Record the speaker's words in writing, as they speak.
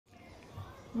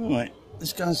Right,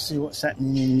 let's go and see what's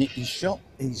happening in Nicky's shop.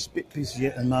 He's a bit busy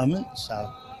at the moment,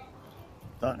 so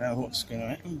don't know what's going to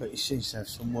happen, but he seems to have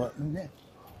some workmen there.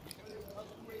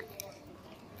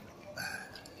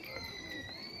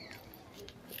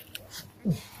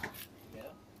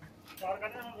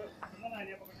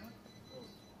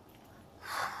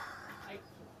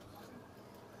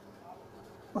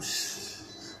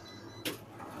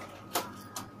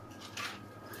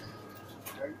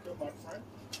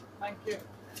 Thank you.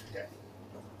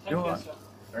 You're all right?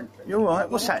 You're all right?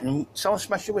 What's happening? Someone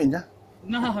smashed your window?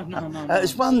 No.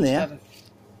 There's one there.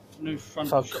 New front.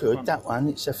 If I could, front. That one,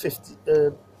 it's a 50.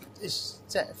 Is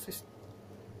that a 50?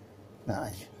 No.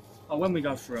 Oh, when we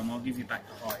go through them, I'll give you back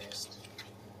the highest.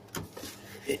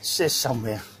 It says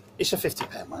somewhere. It's a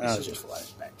 £50 one. I'll just write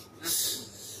it back.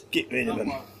 Get rid of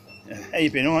them. How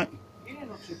you been, all right? Yeah,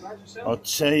 not too bad yourself. I'll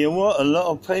tell you what, a lot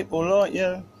of people like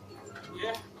you.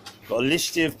 Yeah. Got a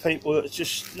list of people that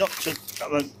just not to.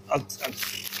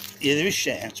 Yeah, there is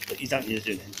shout-outs, but you don't need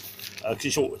to do them because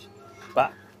it's awkward.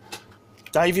 But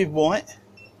David White,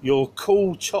 you're a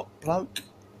cool top bloke.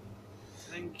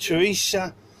 Thank you.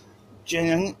 Teresa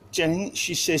Jennings,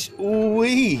 she says,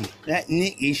 "Ooh-wee, that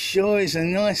Nicky sure is a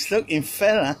nice-looking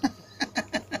fella."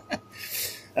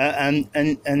 and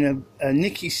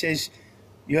Nicky says,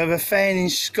 "You have a fan in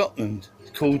Scotland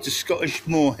called the Scottish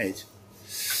Moorhead."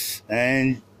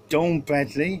 And Dawn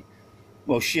Bradley,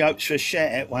 well, she hopes for a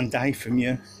shout-out one day from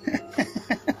you.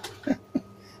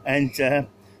 And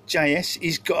JS,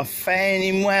 he's got a fan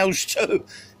in Wales too,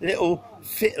 little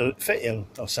Fittle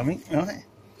or something, right?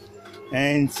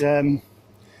 And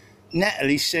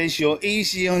Natalie says you're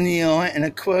easy on the eye and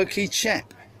a quirky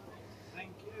chap.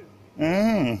 Thank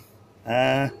you.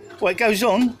 Well, it goes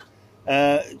on.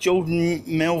 Jordan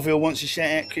Melville wants a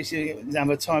shout-out. Chris,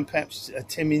 another time, perhaps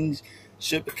Timmins.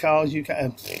 Supercars, you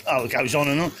can. Oh, it goes on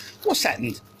and on. What's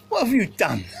happened? What have you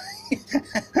done?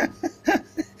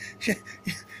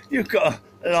 You've got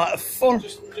like a full.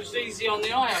 Just easy on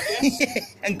the eye, I guess. Yeah,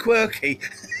 and quirky.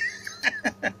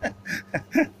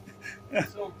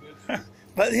 It's all good.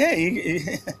 But yeah,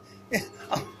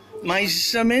 oh, amazing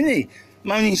so many.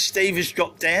 Moaning Steve has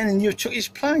dropped down and you took his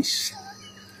place.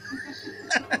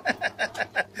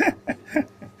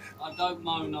 I don't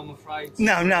moan, I'm afraid.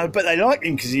 No, but they like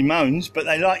him because he moans, but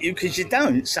they like you because you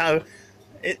don't. So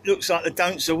it looks like the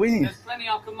don'ts are winning. There's plenty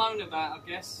I can moan about, I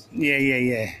guess.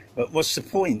 Yeah. But what's the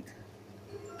point?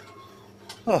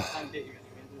 Oh, Don't get you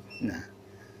anywhere, does it? no.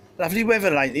 Lovely weather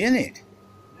lately, isn't it?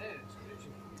 Yeah, it's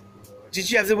beautiful.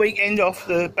 Did you have the weekend off,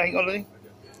 the bank holiday?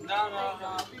 No,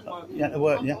 I've been working. You had to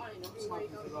work, yeah? I've been working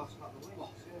for the last couple of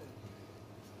weeks,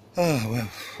 Oh, well.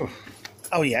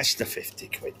 Oh, yeah, that's the 50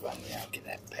 quid one. Yeah, I'll get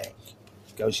that back.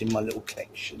 Goes in my little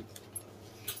collection.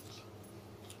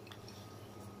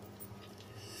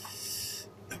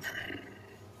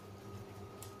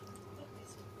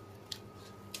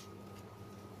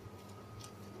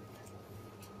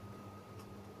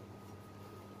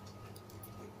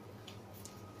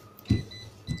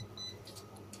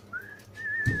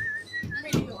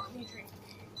 Really hot, need a drink.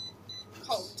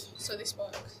 Cold, so this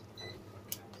works.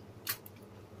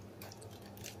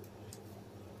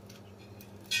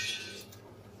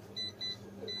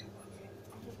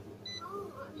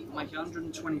 Make it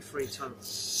 123 total.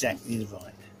 Exactly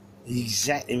right.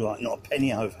 Exactly right. Not a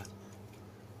penny over.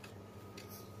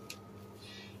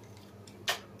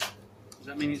 Does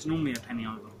that mean it's normally a penny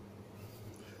over?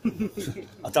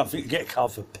 I don't think you get a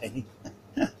card for a penny.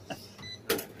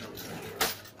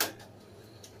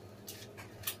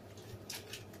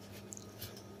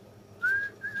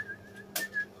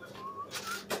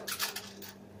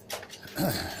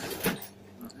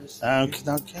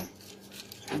 Okay.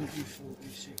 20, 40,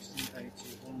 60,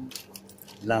 81.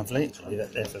 Lovely. I'll leave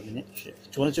that there for a minute. Do you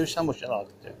want to do some or shall I do?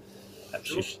 Perhaps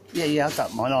Sure. just, yeah, I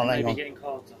don't mind. I'll hang Maybe on. getting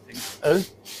cards, I think. Who?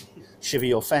 She'll be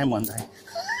your fan one day.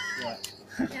 Right.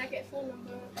 Can I get phone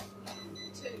number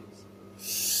 2?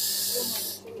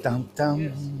 Dum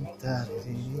dum da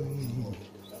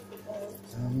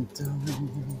dum dum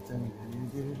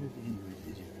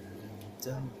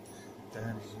dum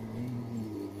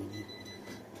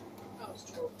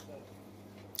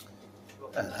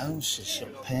hello, she's a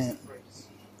pen.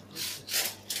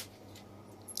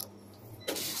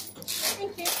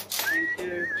 Thank you. Thank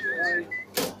you. Bye.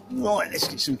 Right, let's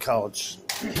get some cards.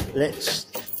 Let's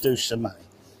do some money.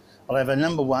 I'll have a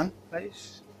number 1,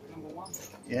 please. Number 1.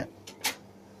 Yeah.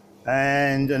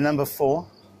 And a number 4.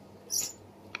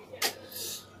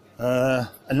 A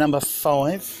number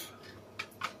 5.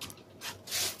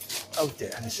 Oh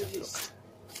dear, let's have a look.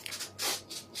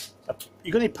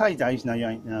 You got any paydays? No, you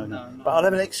ain't. No. No. But I'll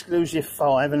have an exclusive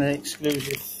 5 and an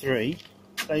exclusive 3.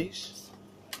 please.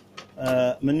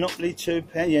 Monopoly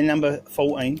 £2. Yeah, number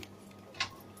 14.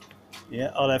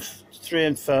 Yeah, I'll have 3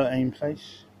 and 13,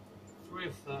 please. 3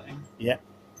 of 13. Yeah.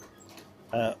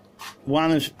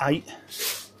 1 of 8.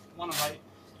 1 of 8.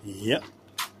 Yep.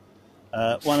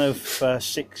 1 of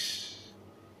 6.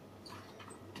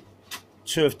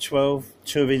 2 of 12.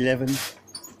 2 of 11.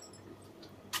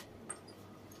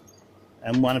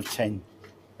 And 1 of 10,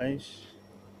 please.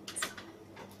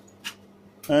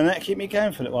 And that keep me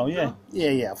going for a little while, yeah.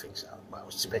 Yeah, I think so. Well,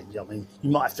 it depends. I mean, you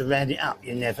might have to round it up.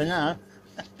 You never know.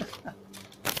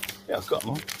 Yeah, I've got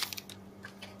them all.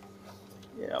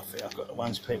 Yeah, I think I've got the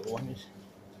ones people wanted.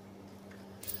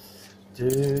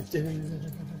 Get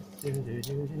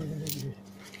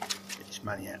this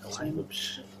money out of the way.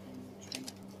 Oops.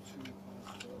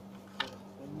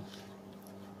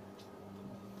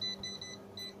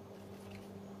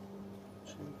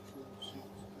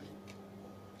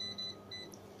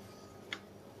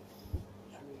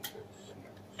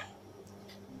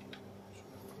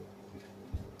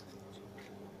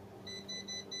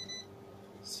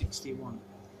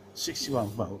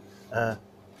 £61. Well,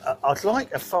 I'd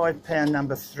like a £5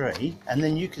 number 3, and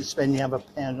then you can spend the other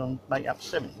 £1 on make up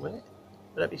 70, will it?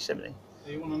 Would that be 70?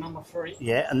 So you want a number 3?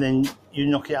 Yeah, and then you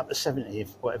knock it up to 70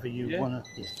 if whatever you want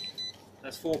to. Yeah.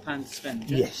 That's £4 to spend.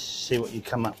 Yeah? Yes. See what you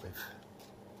come up with.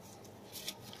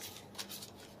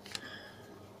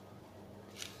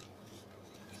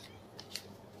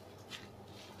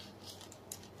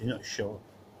 You're not sure?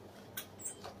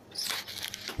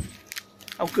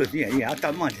 Oh, good, yeah, I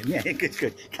don't mind him, yeah, good.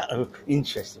 Couple of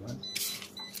interesting ones.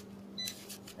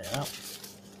 Yeah.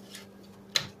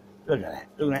 Look at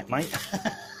that, mate.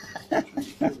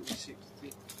 60,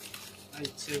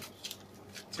 82,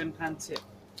 £10 tip.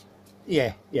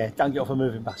 Yeah, don't get off a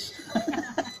moving bus.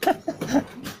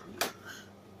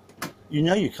 You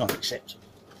know you can't accept them.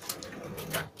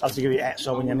 I'll have to give you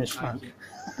outside when you're in this front.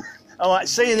 Alright,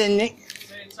 see you then, Nick.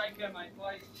 See you, take care, mate,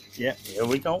 bye. Yeah, here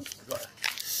we go.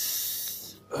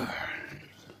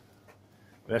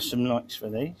 We have some lights for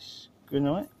these. Good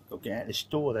night. Got to get out this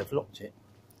door, they've locked it.